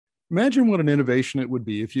Imagine what an innovation it would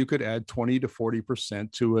be if you could add 20 to 40%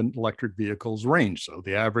 to an electric vehicle's range. So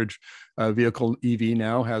the average vehicle EV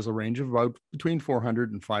now has a range of about between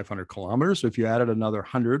 400 and 500 kilometers. So if you added another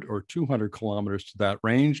 100 or 200 kilometers to that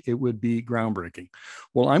range, it would be groundbreaking.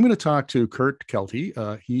 Well, I'm going to talk to Kurt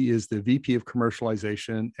Kelty. He is the VP of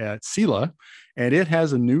Commercialization at Sila, and it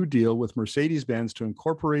has a new deal with Mercedes Benz to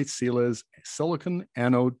incorporate Sila's silicon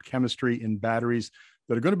anode chemistry in batteries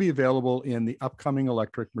that are going to be available in the upcoming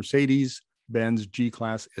electric Mercedes-Benz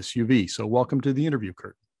G-Class SUV. So welcome to the interview,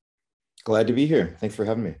 Kurt. Glad to be here. Thanks for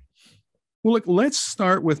having me. Well, look, let's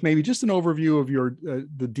start with maybe just an overview of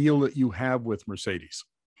the deal that you have with Mercedes.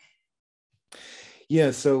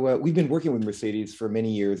 Yeah, so we've been working with Mercedes for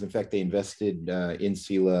many years. In fact, they invested in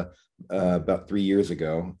Sila about 3 years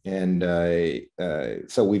ago. And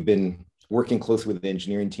so we've been working closely with the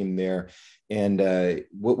engineering team there. And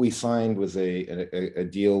what we signed was a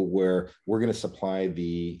deal where we're going to supply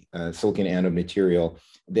the silicon anode material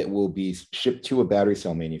that will be shipped to a battery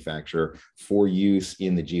cell manufacturer for use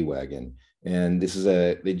in the G-Wagon. And this is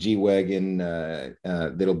the G-Wagon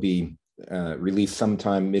that'll be released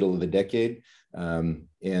sometime middle of the decade. And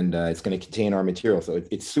it's going to contain our material. So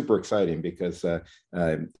it's super exciting because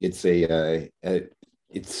it's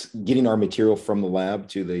getting our material from the lab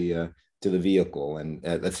to the vehicle. And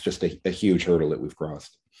that's just a huge hurdle that we've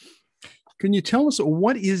crossed. Can you tell us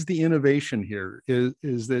what is the innovation here?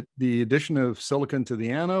 Is that the addition of silicon to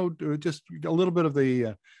the anode, or just a little bit of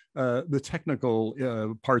the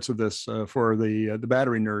technical parts of this for the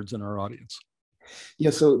battery nerds in our audience? Yeah,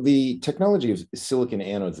 so the technology of silicon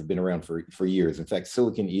anodes have been around for years. In fact,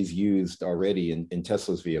 silicon is used already in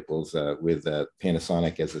Tesla's vehicles with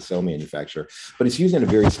Panasonic as a cell manufacturer, but it's used in a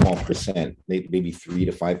very small percent, maybe 3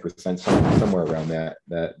 to 5%, somewhere around that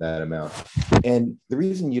amount. And the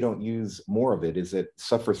reason you don't use more of it is it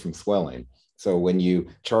suffers from swelling. So when you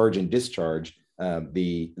charge and discharge,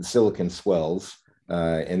 the silicon swells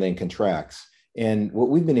and then contracts. And what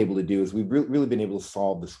we've been able to do is we've really been able to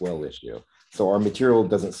solve the swell issue. So our material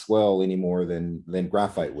doesn't swell any more than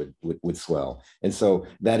graphite would swell. And so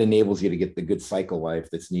that enables you to get the good cycle life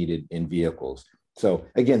that's needed in vehicles. So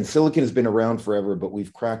again, silicon has been around forever, but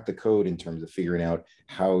we've cracked the code in terms of figuring out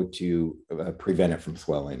how to prevent it from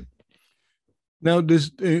swelling. Now,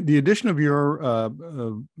 does the addition of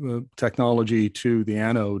your technology to the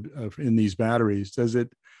anode in these batteries, does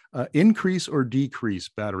it increase or decrease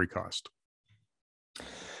battery cost?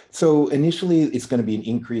 So initially, it's going to be an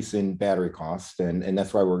increase in battery cost, and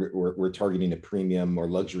that's why we're targeting a premium or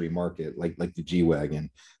luxury market like the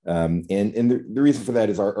G-Wagon. And the reason for that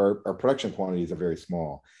is our production quantities are very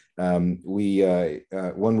small. When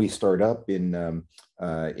we start up in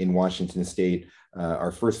Washington State,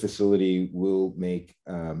 our first facility will make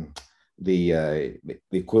the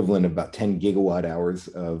equivalent of about 10 gigawatt hours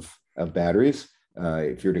of batteries.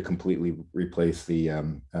 If you're to completely replace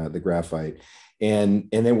the graphite. And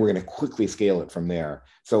then we're going to quickly scale it from there.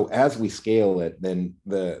 So as we scale it, then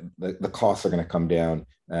the costs are going to come down,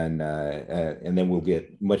 and then we'll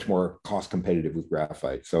get much more cost competitive with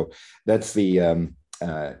graphite. So that's the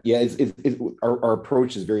our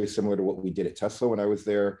approach is very similar to what we did at Tesla when I was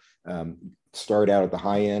there. Start out at the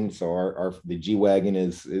high end. So the G-Wagon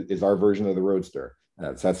is our version of the Roadster.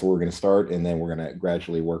 So that's where we're going to start, and then we're going to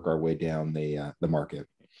gradually work our way down the market.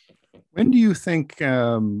 When do you think,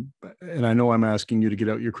 and I know I'm asking you to get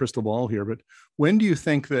out your crystal ball here, but when do you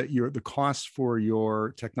think that the costs for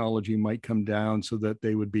your technology might come down so that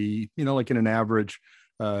they would be, like in an average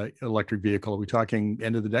electric vehicle? Are we talking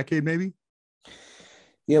end of the decade, maybe?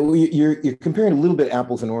 Yeah, well, you're comparing a little bit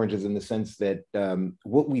apples and oranges in the sense that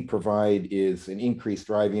what we provide is an increased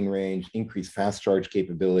driving range, increased fast charge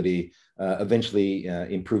capability, eventually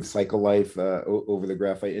improved cycle life over the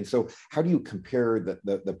graphite. And so how do you compare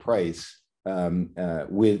the price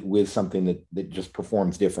with something that just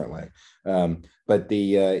performs differently? But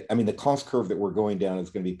the cost curve that we're going down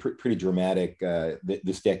is going to be pretty dramatic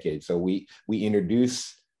this decade. So we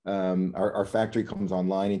introduce our factory comes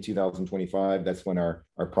online in 2025. That's when our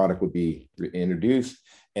product would be introduced.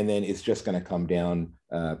 And then it's just going to come down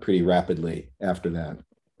pretty rapidly after that.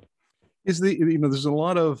 There's a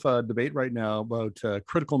lot of debate right now about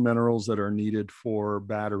critical minerals that are needed for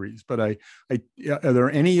batteries, but are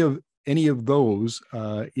there any of those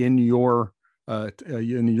in your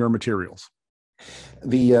materials?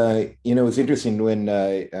 It's interesting when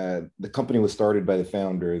the company was started by the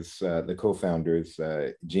founders, the co-founders,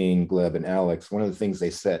 Gene, Gleb, and Alex. One of the things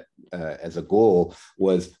they set as a goal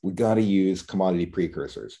was we got to use commodity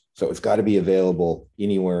precursors. So it's got to be available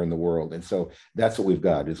anywhere in the world. And so that's what we've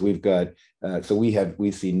got is we've got, so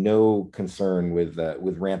we see no concern with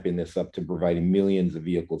ramping this up to providing millions of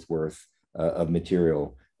vehicles worth of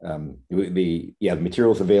material. The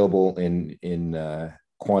materials available in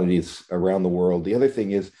quantities around the world. The other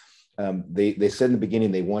thing is they said in the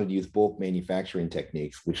beginning they wanted to use bulk manufacturing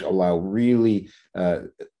techniques, which allow really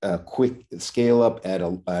quick scale up at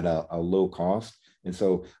a low cost. And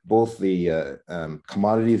so both the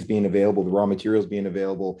commodities being available, the raw materials being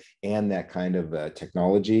available, and that kind of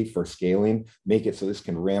technology for scaling make it so this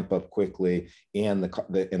can ramp up quickly, and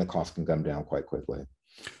the cost can come down quite quickly.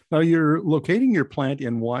 Now you're locating your plant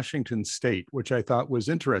in Washington State, which I thought was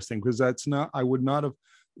interesting because that's not, I would not have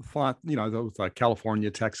thought, those like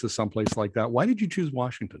California, Texas, someplace like that. Why did you choose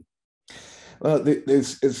Washington? Well,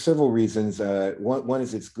 there's several reasons. One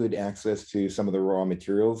is it's good access to some of the raw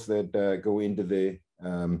materials that go into the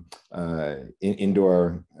into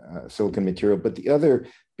our silicon material. But the other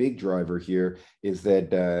big driver here is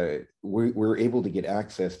that we're able to get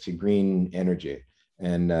access to green energy.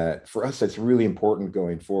 And for us, that's really important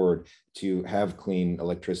going forward to have clean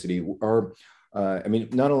electricity.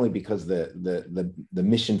 Not only because the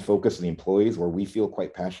mission focus of the employees, where we feel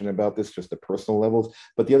quite passionate about this, just the personal levels,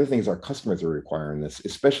 but the other thing is our customers are requiring this,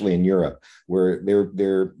 especially in Europe, where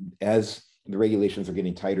they're as the regulations are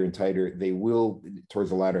getting tighter and tighter, they will, towards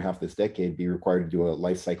the latter half of this decade, be required to do a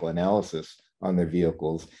life cycle analysis on their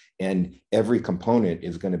vehicles. And every component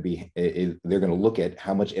is going to be, they're going to look at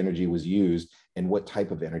how much energy was used and what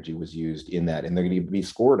type of energy was used in that. And they're going to be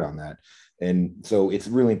scored on that. And so it's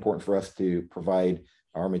really important for us to provide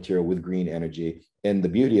our material with green energy. And the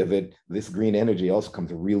beauty of it, this green energy also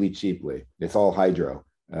comes really cheaply. It's all hydro,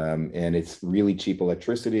 and it's really cheap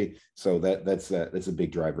electricity. So that's a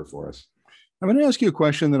big driver for us. I'm going to ask you a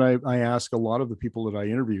question that I ask a lot of the people that I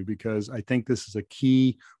interview, because I think this is a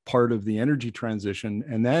key part of the energy transition.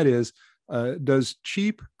 And that is, does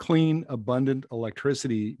cheap, clean, abundant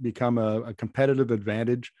electricity become a competitive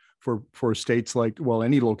advantage for states like, well,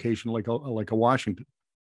 any location like a Washington?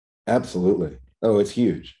 Absolutely. Oh, it's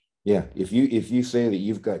huge. Yeah. If you say that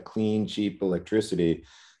you've got clean, cheap electricity,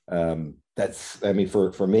 that's,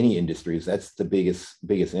 for many industries, that's the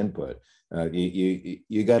biggest input.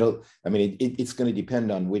 You got to, it's going to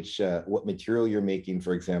depend on what material you're making,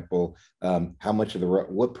 for example, how much of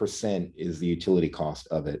what percent is the utility cost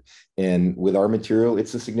of it. And with our material,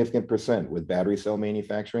 it's a significant percent. With battery cell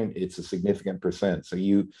manufacturing, it's a significant percent. So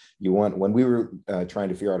you want, when we were trying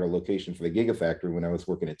to figure out our location for the Gigafactory, when I was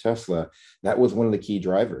working at Tesla, that was one of the key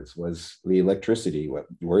drivers, was the electricity.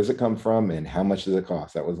 Where does it come from and how much does it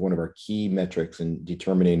cost? That was one of our key metrics in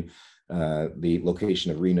determining the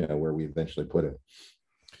location of Reno, where we eventually put it.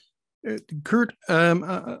 Kurt,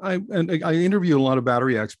 I interview a lot of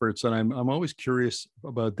battery experts, and I'm always curious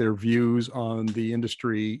about their views on the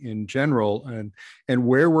industry in general, and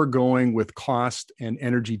where we're going with cost and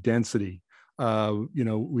energy density.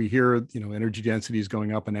 We hear energy density is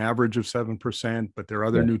going up an average of 7%, but there are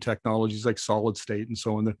other new technologies like solid state and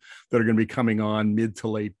so on that are going to be coming on mid to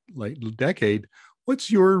late decade.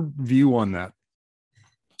 What's your view on that?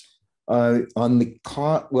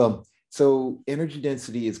 So energy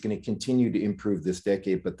density is going to continue to improve this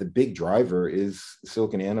decade, but the big driver is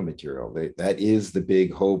silicon nanomaterial. That is the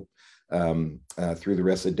big hope through the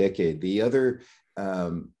rest of the decade. The other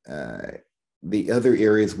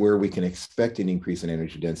areas where we can expect an increase in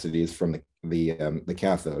energy density is from the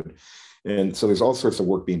cathode. And so there's all sorts of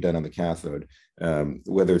work being done on the cathode,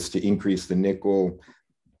 whether it's to increase the nickel,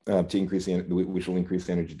 which will increase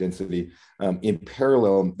the energy density. In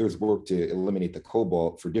parallel, there's work to eliminate the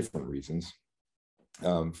cobalt for different reasons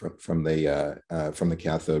from the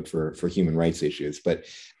cathode for human rights issues. But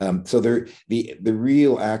so the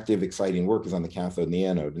real active, exciting work is on the cathode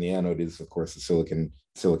and the anode is, of course, the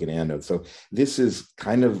silicon anode. So this is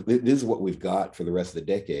what we've got for the rest of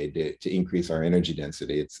the decade to increase our energy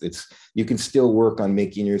density. It's you can still work on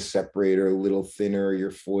making your separator a little thinner,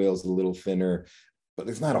 your foils a little thinner, but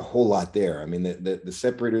there's not a whole lot there. The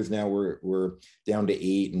separators now we're down to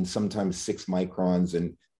 8 and sometimes 6 microns,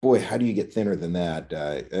 and boy, how do you get thinner than that?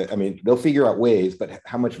 They'll figure out ways, but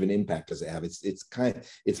how much of an impact does it have?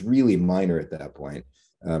 It's really minor at that point.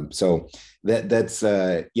 So that's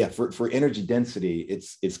for energy density,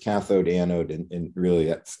 it's cathode, anode, and really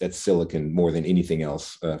that's silicon more than anything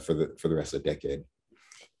else for the rest of the decade.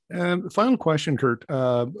 Final question, Kurt.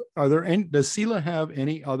 Does Sila have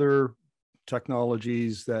any other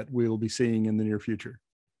technologies that we'll be seeing in the near future?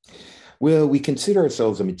 Well, we consider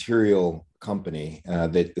ourselves a material company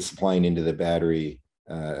that is supplying into the battery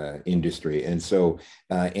industry. And so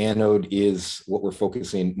anode is what we're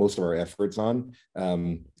focusing most of our efforts on.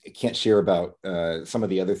 I can't share about some of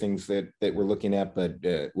the other things that we're looking at, but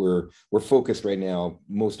we're focused right now.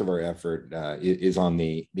 Most of our effort is on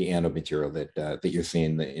the anode material that you're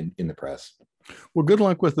seeing in the press. Well, good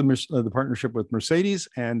luck with the partnership with Mercedes,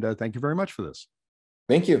 and thank you very much for this.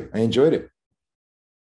 Thank you. I enjoyed it.